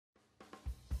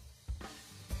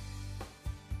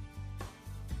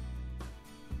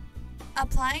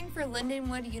Applying for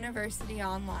Lindenwood University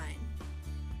online.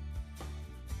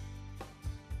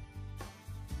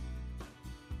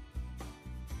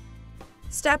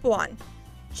 Step 1.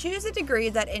 Choose a degree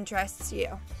that interests you.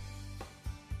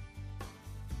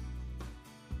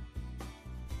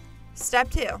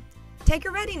 Step 2. Take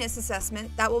a readiness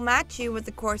assessment that will match you with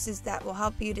the courses that will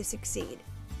help you to succeed.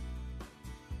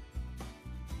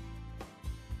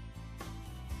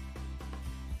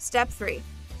 Step 3.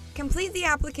 Complete the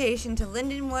application to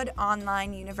Lindenwood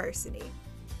Online University.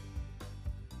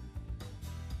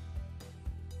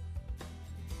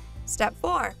 Step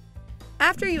 4.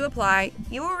 After you apply,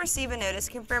 you will receive a notice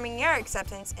confirming your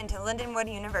acceptance into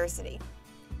Lindenwood University.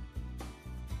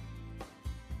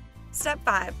 Step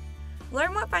 5.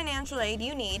 Learn what financial aid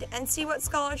you need and see what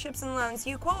scholarships and loans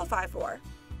you qualify for.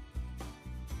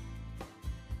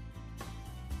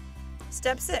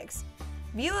 Step 6.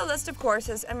 View a list of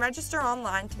courses and register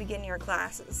online to begin your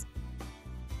classes.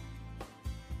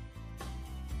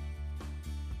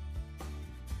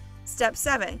 Step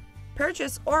 7.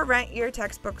 Purchase or rent your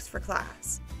textbooks for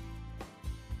class.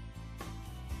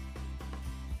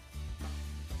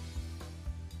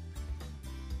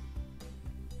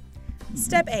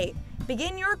 Step 8.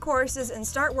 Begin your courses and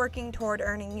start working toward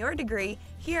earning your degree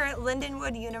here at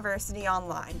Lindenwood University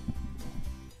Online.